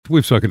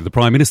We've spoken to the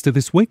Prime Minister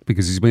this week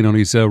because he's been on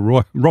his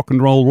rock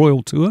and roll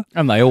royal tour.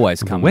 And they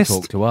always come and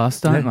talk to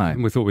us, don't they?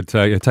 And we thought we'd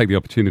take the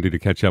opportunity to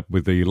catch up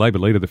with the Labor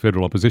leader, the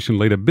federal opposition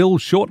leader. Bill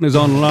Shorten is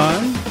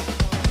online.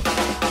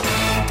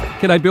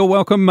 G'day, Bill.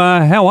 Welcome.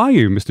 How are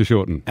you, Mr.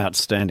 Shorten?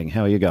 Outstanding.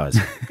 How are you guys?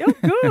 You're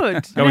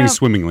good. Going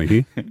swimmingly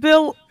here.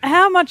 Bill,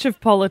 how much of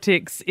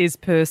politics is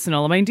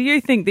personal? I mean, do you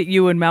think that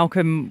you and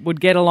Malcolm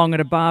would get along at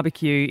a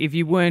barbecue if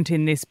you weren't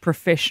in this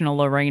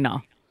professional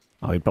arena?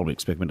 Oh, he'd probably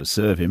expect me to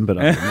serve him, but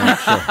I'm not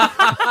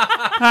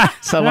sure.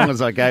 So long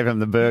as I gave him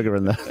the burger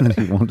and that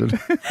he wanted.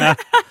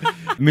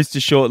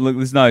 Mr. Shorten, look,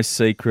 there's no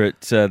secret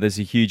there's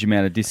a huge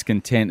amount of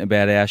discontent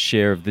about our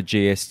share of the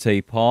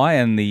GST pie,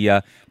 and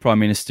the Prime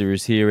Minister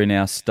is here in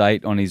our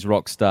state on his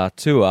Rockstar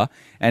tour,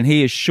 and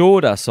he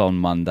assured us on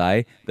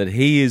Monday that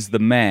he is the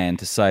man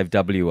to save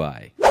WA.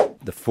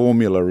 The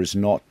formula is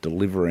not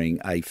delivering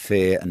a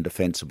fair and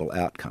defensible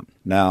outcome.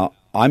 Now,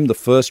 I'm the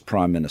first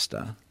Prime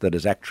Minister that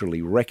has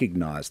actually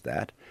recognised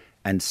that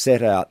and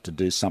set out to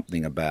do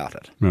something about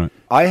it. Right.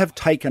 I have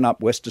taken up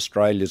West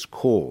Australia's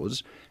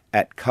cause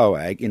at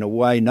COAG in a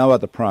way no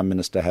other Prime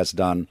Minister has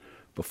done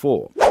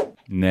before.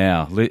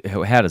 Now,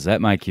 how does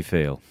that make you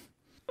feel?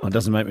 Well, it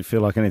doesn't make me feel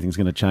like anything's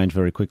going to change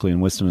very quickly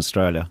in Western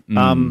Australia.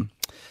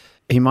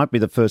 He might be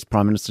the first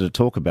Prime Minister to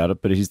talk about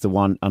it, but he's the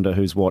one under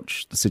whose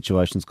watch the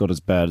situation's got as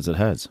bad as it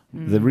has.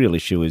 The real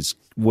issue is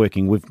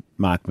working with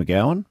Mark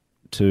McGowan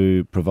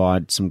to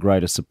provide some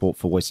greater support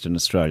for Western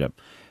Australia.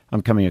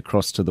 I'm coming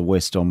across to the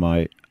West on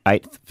my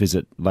 8th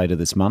visit later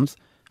this month.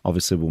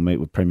 Obviously, we'll meet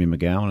with Premier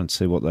McGowan and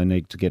see what they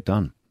need to get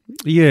done.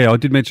 Yeah, I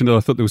did mention that I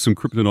thought there was some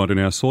kryptonite in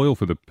our soil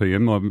for the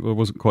PM. I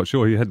wasn't quite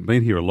sure. He hadn't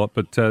been here a lot.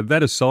 But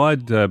that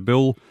aside,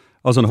 Bill,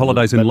 I was on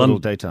holidays in London.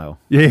 Little detail.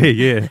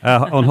 Yeah.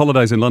 On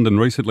holidays in London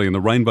recently, and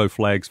the rainbow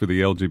flags for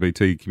the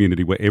LGBT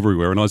community were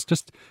everywhere. And I was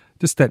just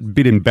that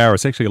bit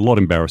embarrassed, actually a lot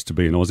embarrassed to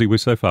be an Aussie. We're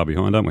so far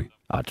behind, aren't we?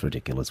 Oh, it's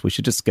ridiculous. We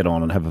should just get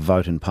on and have a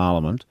vote in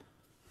Parliament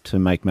to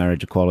make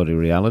marriage equality a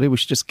reality. We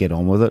should just get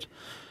on with it.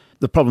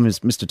 The problem is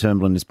Mr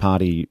Turnbull and his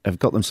party have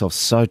got themselves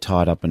so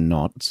tied up in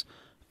knots.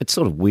 It's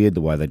sort of weird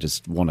the way they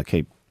just want to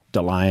keep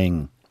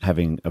delaying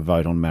having a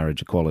vote on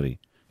marriage equality.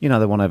 You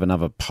know, they want to have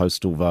another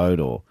postal vote,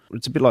 or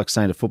it's a bit like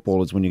saying to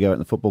footballers when you go out in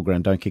the football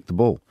ground, don't kick the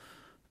ball.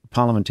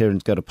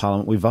 Parliamentarians go to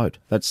Parliament, we vote.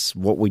 That's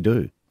what we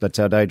do. That's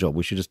our day job.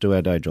 We should just do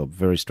our day job.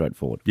 Very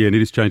straightforward. Yeah, and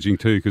it is changing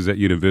too, because at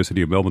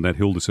University of Melbourne, that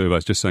Hilda survey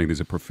is just saying there's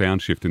a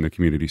profound shift in the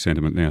community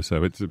sentiment now,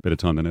 so it's a better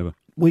time than ever.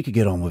 We could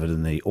get on with it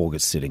in the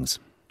August sittings.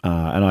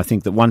 And I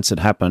think that once it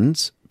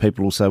happens,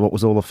 people will say, what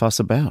was all the fuss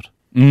about?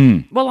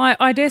 Well,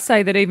 I dare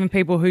say that even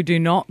people who do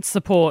not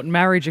support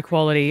marriage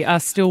equality are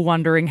still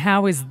wondering,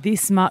 how is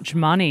this much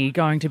money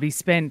going to be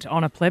spent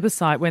on a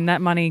plebiscite when that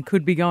money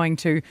could be going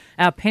to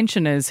our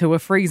pensioners who are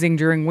freezing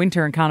during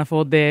winter and can't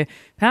afford their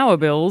power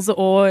bills,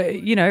 or,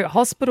 you know,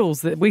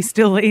 hospitals that we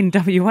still, in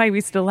WA, we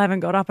still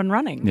haven't got up and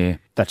running. Yeah.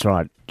 That's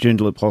right.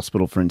 Joondalup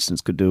Hospital, for instance,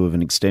 could do with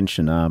an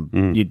extension.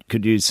 You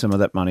could use some of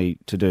that money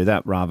to do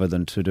that rather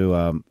than to do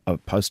a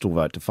postal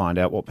vote to find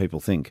out what people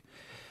think.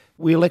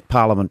 We elect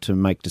Parliament to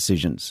make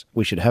decisions.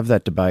 We should have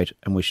that debate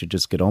and we should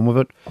just get on with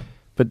it.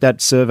 But that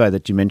survey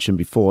that you mentioned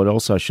before, it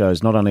also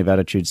shows not only have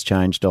attitudes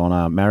changed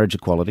on marriage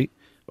equality,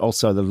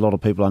 also that a lot of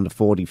people under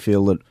 40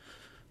 feel that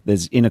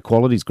there's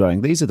inequalities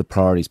growing. These are the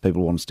priorities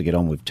people want us to get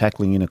on with: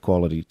 tackling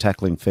inequality,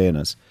 tackling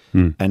fairness.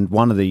 And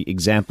one of the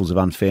examples of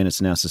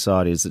unfairness in our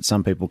society is that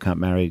some people can't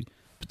marry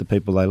the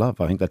people they love.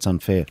 I think that's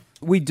unfair.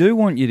 We do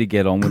want you to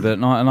get on with it,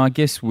 and I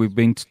guess we've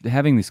been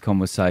having this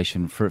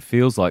conversation for, it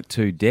feels like,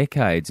 2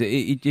 decades.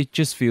 It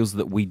just feels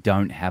that we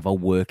don't have a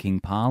working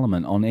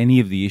parliament on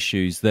any of the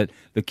issues that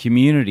the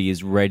community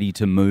is ready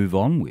to move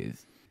on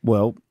with.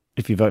 Well,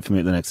 if you vote for me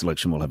at the next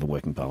election, we'll have a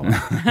working parliament.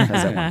 How's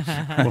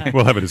that one?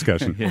 We'll have a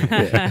discussion.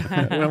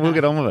 Well, we'll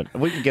get on with it.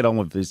 We can get on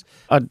with this.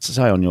 I'd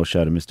say on your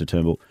show to Mr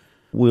Turnbull,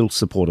 we'll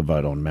support a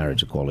vote on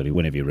marriage equality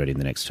whenever you're ready in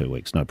the next 2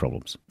 weeks. No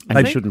problems.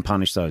 And you shouldn't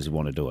punish those who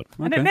want to do it.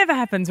 And it never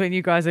happens when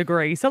you guys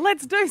agree, so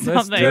let's do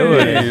something.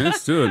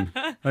 Let's do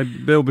it. Hey,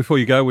 Bill, before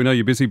you go, we know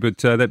you're busy, but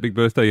that big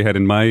birthday you had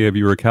in May, have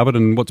you recovered,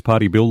 and what's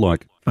Party Bill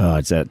like? Oh,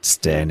 it's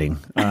outstanding.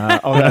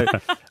 Although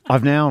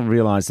I've now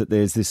realised that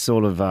there's this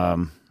sort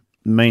of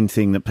mean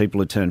thing that people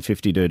who turn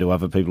 50 do to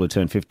other people who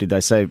turn 50.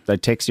 They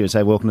text you and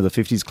say, welcome to the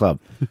 50s club.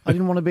 I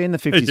didn't want to be in the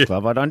 50s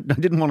club. I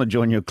didn't want to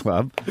join your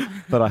club,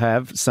 but I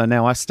have. So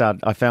now I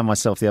found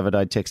myself the other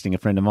day texting a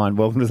friend of mine,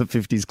 welcome to the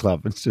 50s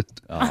club. It's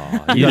just...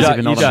 you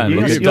don't look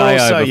a day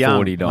over young.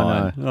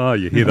 49. Oh,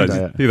 you hear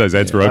those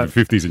ads for over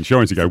 50s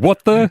insurance, you go,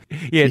 what the?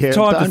 Yeah, it's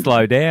time to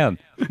slow down.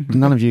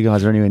 None of you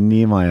guys are anywhere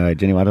near my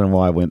age. Anyway, I don't know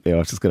why I went there. I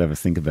was just going to have a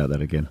think about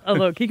that again. Oh,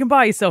 look, you can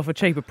buy yourself a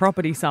cheaper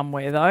proproperty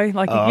somewhere, though.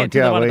 Like, you get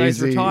to one of those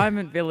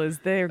retirement villas.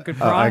 They're a good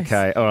price.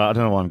 Okay. All right. I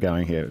don't know why I'm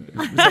going here.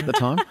 Is that the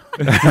time?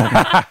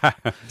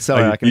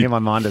 Sorry, I can hear my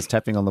minders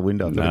tapping on the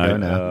window. I've got to go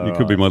now. You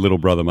could be my little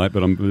brother, mate,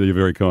 but you're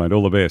very kind.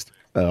 All the best.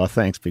 Oh,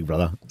 thanks, big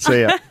brother.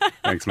 See ya.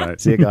 Thanks, mate.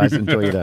 See you guys. Enjoy your day.